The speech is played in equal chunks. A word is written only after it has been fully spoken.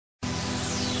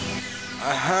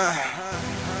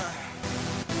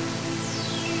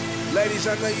Ladies,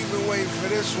 I know you've been waiting for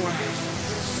this one.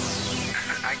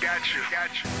 I got you.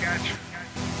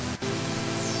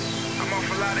 I'm off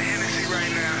a lot of Hennessy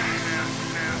right now.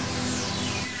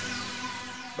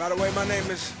 By the way, my name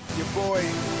is your boy.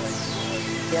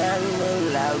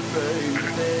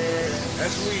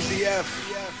 That's Weezy F.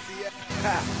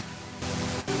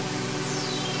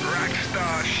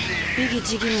 Rockstar shit. Biggie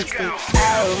Jiggy mixtape.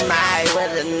 Oh my,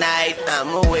 what a night.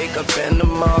 I'ma wake up in the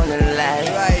morning light.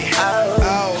 Oh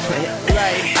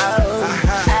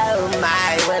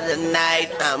my, what a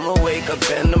night. I'ma wake up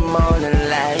in the morning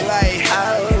light.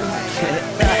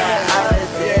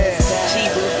 She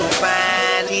looking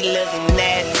fine, she looking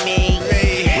at me.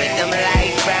 With them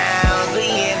light browns, we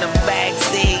in the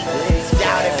backseat.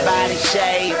 Started body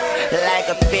shape, like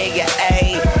a figure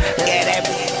 8. Yeah, that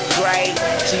great,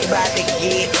 she bout to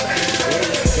get.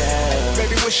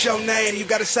 Baby, what's your name? You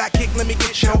got a sidekick, let me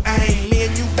get your aim. Me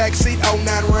and you backseat,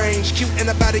 09 range. Cute and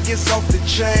the body gets off the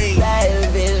chain.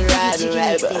 Life is riding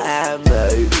right behind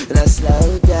me. And I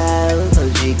slow down so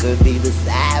she could be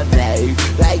beside me.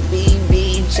 Like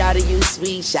BB, shawty, you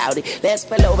sweet, shawty. Let's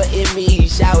pull over in me,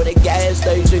 shawty. Gas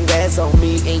station, gas on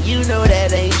me. And you know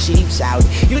that ain't cheap,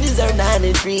 shawty. You deserve 9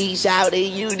 and 3,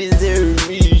 shawty. You deserve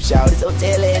me, shawty. So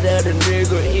tell that other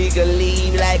nigga he can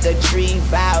leave like a tree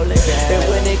falling. And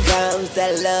when it comes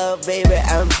to love, baby,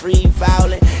 I'm free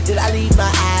falling. Did I leave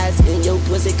my eyes in your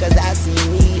pussy cause I see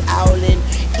me all in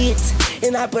it?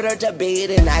 And I put her to bed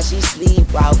and now she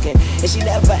sleepwalking. And she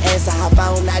never answer her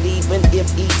phone, not even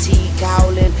if E.T.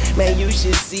 calling. Man, you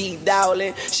should see,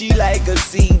 darling, she like a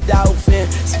sea dolphin.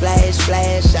 Splash,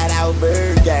 splash, shout out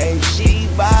Bird Gang, she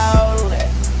ballin'.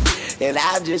 And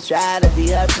I'm just trying to be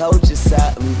her coach or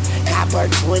something. Cop her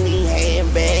 20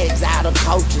 handbags out of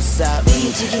coach or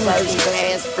something. First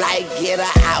class flight, get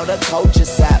her out of coach or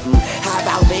something. How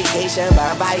about vacation,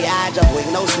 bon voyage, with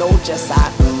no snooch or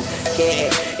something?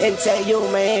 Yeah, and tell your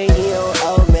man he don't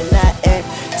owe me nothing.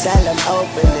 Tell him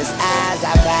open his eyes,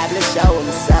 I probably show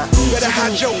him something. Better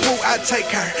hide your boo, I take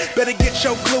her. Better get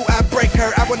your glue, I break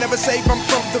her. I will never save, I'm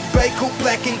from the Bay. Cool,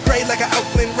 black and gray like an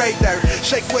Oakland Raider.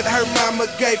 Shake what her mama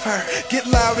gave her. Get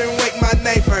loud and wake my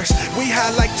neighbors. We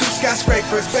high like 2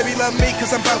 skyscrapers. Baby love me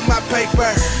cause I'm about my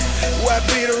paper. Well, I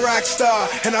be the rock star,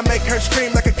 and I make her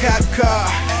scream like a cop car.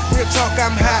 Real talk,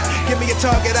 I'm hot. Give me a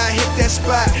target, I hit that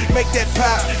spot. Make that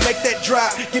pop, make that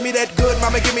drop. Give me that good,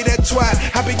 mama, give me that twat.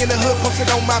 I be in the hood, posted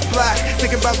on my block.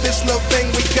 Thinking about this little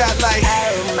thing we got like.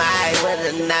 Oh my, what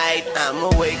a night. I'ma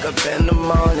wake up in the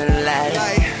morning light.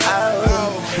 Oh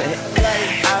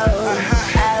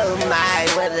my,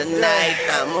 what a night.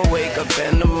 I'ma wake up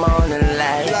in the morning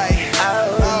light.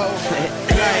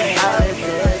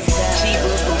 She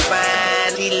looking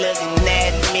fine, she looking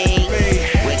at me.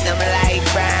 With them light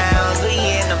browns, we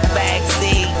in the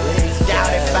backseat.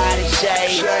 Started body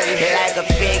shape, like a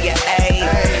figure 8.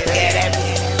 Yeah, that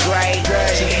great,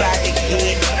 she bout to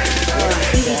get.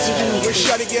 When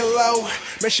shawty get low,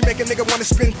 man, she make a nigga wanna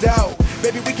spend dough.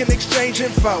 Baby, we can exchange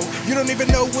info. You don't even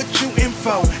know what you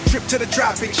info. Trip to the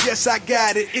tropics, yes, I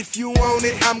got it. If you want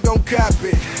it, I'm gon' cop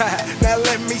it. Now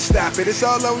let me stop it. It's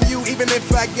all on you, even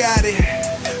if I got it.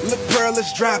 Look, pearl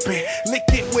is dropping. Lick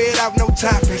it without no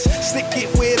toppings. Stick it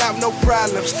without no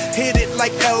problems. Hit it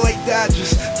like LA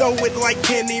Dodgers. Throw it like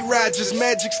Kenny Rogers.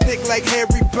 Magic stick like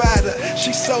Harry Potter.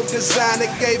 She so designer,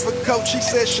 gave a coat. She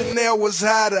said Chanel was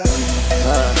hotter.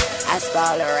 I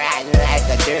start her riding like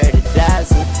a dirty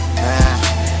dozen.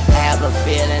 Have a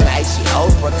feeling like she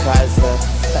Oprah cousin.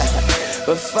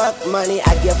 But fuck money,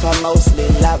 I give her mostly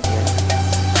loving.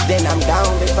 Then I'm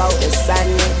gone before it's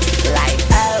sunny. Like,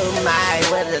 oh my,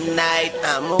 what a night.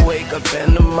 I'ma wake up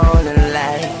in the morning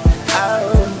light.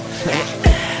 Oh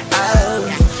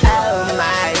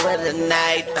my, what a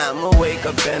night. I'ma wake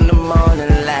up in the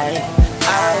morning light.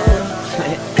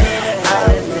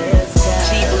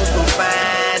 She looking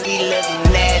fine, she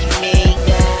looking at me.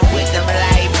 With them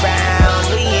light browns,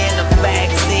 we in the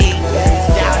backseat.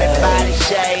 Started body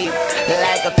shape,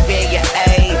 like a figure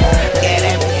 8. Yeah,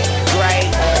 that great,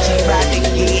 she bout to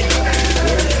get.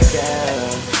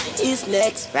 It's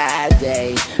next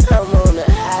Friday, I'm on the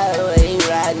highway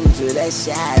riding to that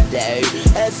shadow.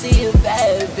 I see a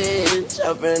bad bitch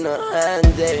up in a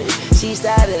Hyundai. She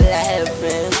started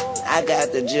laughing, I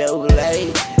got the joke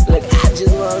late. Look, I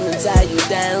just wanna tie you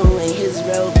down and use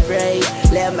rope break.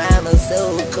 Lil' mama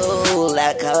so cool,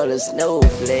 I call her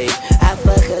snowflake. I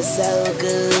fuck her so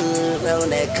good on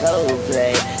that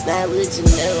Coldplay. Now what you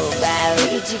know about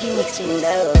it? What you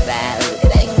know about it?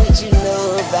 It ain't what you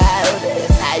know about it.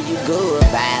 It's how you go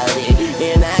about it.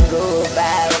 And I go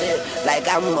about it like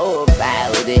I'm more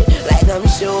about it. Like I'm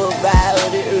sure about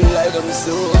something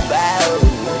so about.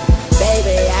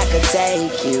 Baby, I could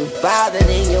take you farther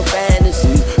than your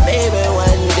fantasy. Maybe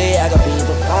one day I could be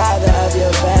the father of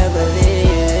your family.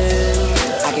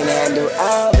 I can handle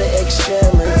all the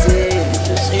extremities.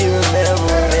 Just you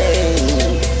remember me.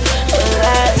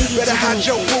 Better hide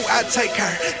your boo, I take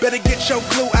her. Better get your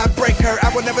glue, I break her.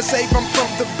 I will never save, I'm from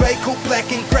the Bay. Cool,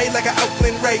 black and gray like an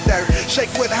Oakland Raider.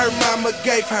 Shake what her mama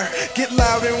gave her. Get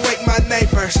loud and wake my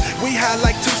neighbors. We high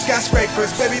like two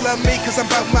skyscrapers. Baby love me cause I'm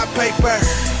about my paper.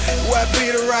 Well, I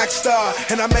be the rock star,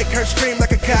 and I make her scream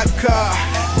like a cop car.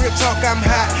 Real talk, I'm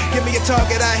hot. Give me a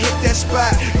target, I hit that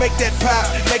spot. Make that pop,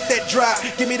 make that drop.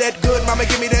 Give me that good, mama,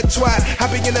 give me that twat. I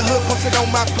be in the hood, posted on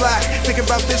my block. Thinking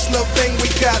about this little thing we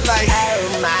got like.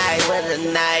 Oh my, what a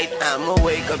night. I'ma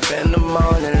wake up in the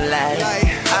morning light.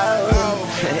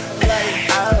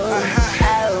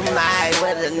 Oh my,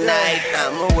 what a night.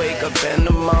 I'ma wake up in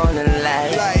the morning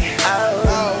light.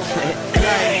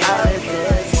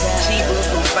 She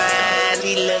looking fine,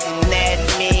 she looking at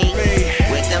me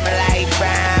with them light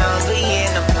browns. We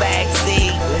in the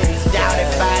backseat, down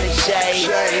that body shape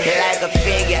like a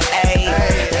figure eight.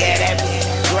 Yeah, that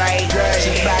great.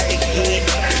 She about to get.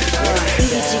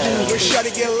 When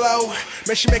shawty get low,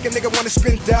 man, she make a nigga wanna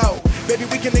spin dough. Baby,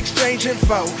 we can exchange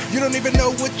info. You don't even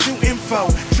know what you info.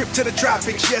 Trip to the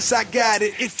tropics, yes, I got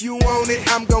it. If you want it,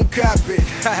 I'm gon' cop it.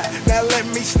 Now let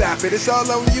me stop it. It's all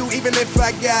on you, even if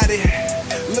I got it.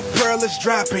 Lil' Pearl is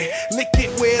dropping. Lick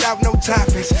it without no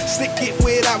toppings. Stick it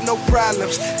without no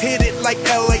problems. Hit it like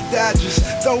LA Dodgers.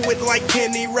 Throw it like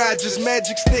Kenny Rogers.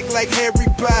 Magic stick like Harry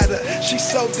Potter. She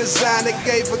so designer,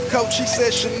 gave a coat. She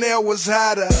said Chanel was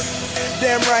hotter.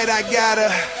 Damn right I got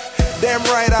her. Damn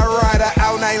right I ride her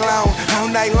all night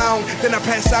long. Then I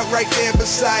pass out right there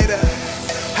beside her.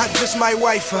 I just might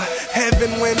wife her,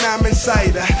 heaven when I'm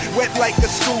inside her. Wet like a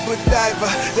scuba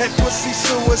diver, that pussy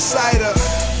suicidal.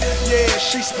 Yeah,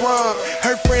 she sprung,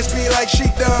 her friends be like she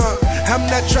dumb. I'm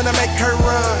not tryna make her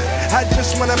run, I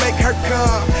just wanna make her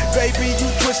come. Baby,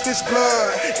 you twist this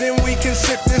blunt, then we can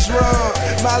sip this rum.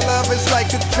 My love is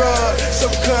like a drug, so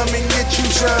come and get you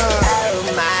some.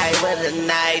 Oh my, what a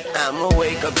night. I'ma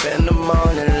wake up in the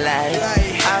morning light.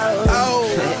 Oh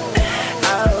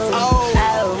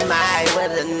my,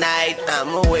 what a night.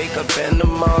 I'ma wake up in the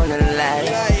morning